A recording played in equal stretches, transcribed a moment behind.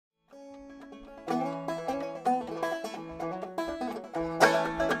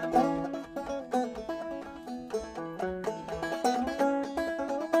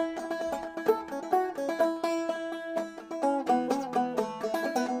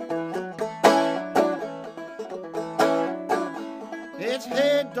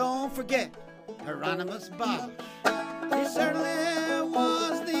don't forget Hieronymous Bosch. He certainly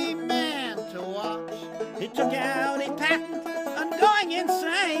was the man to watch. He took out a patent on going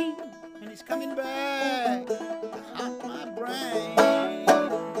insane, and he's coming back to haunt my brain.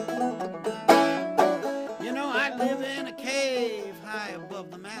 You know, I live in a cave high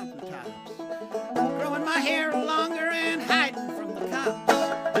above the mountaintops, growing my hair longer and hiding from the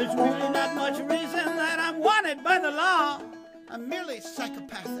cops. There's really not much reason that I'm wanted by the law. I'm merely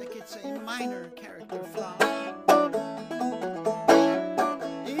psychopathic, it's a minor character flaw.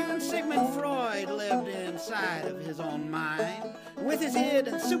 Even Sigmund Freud lived inside of his own mind. With his id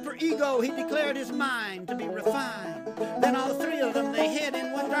and superego, he declared his mind to be refined. Then all three of them, they hid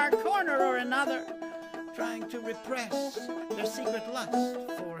in one dark corner or another, trying to repress their secret lust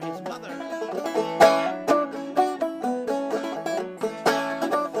for his mother.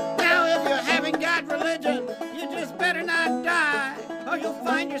 Now if you haven't got religion, you just better not die, or you'll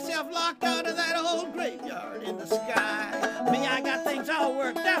find yourself locked out of that old graveyard in the sky. Me, I got things all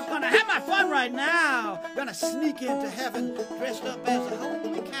worked out, gonna have my fun right now, gonna sneak into heaven dressed up as a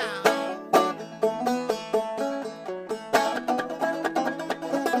holy cow.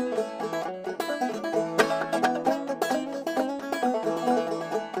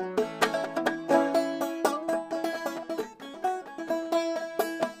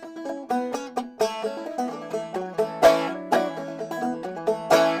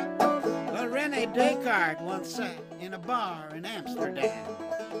 Descartes once sat in a bar in Amsterdam.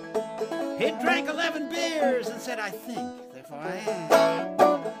 He drank 11 beers and said, I think, therefore I am.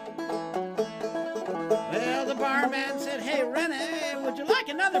 Well, the barman said, hey, Rene, would you like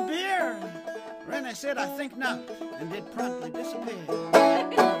another beer? Rene said, I think not, and did promptly disappear.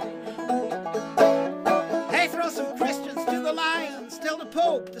 Hey, throw some Christians to the lions, tell the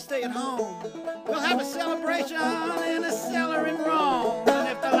Pope to stay at home. We'll have a celebration in a cellar in Rome. And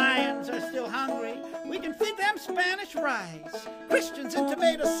if the lions are still hungry, we can feed them Spanish rice. Christians in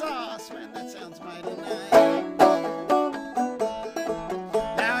tomato sauce, man, that sounds mighty nice.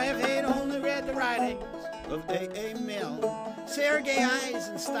 Now, if they'd only read the writings of A.A. Milne, Sergei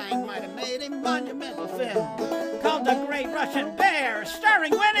Eisenstein might have made a monumental film called The Great Russian Bear,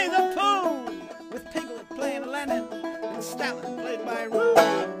 starring Winnie the Pooh, with Piglet playing Lenin and Stalin played by Rue.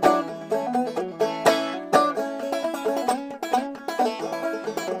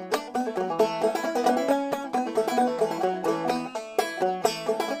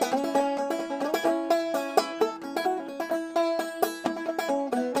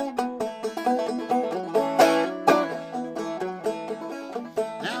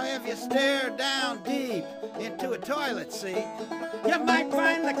 Stare down deep into a toilet seat, you might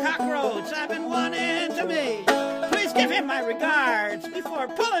find the cockroach I've been wanting to meet. Please give him my regards before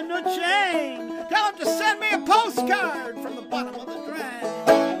pulling the chain. Tell him to send me a postcard from the bottom of the drain.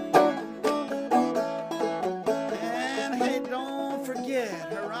 And hey, don't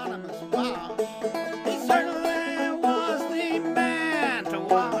forget Hieronymous Bosch. He certainly was the man to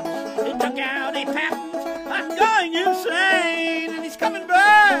watch. He took out a patent on going insane, and he's coming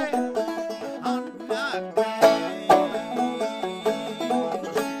back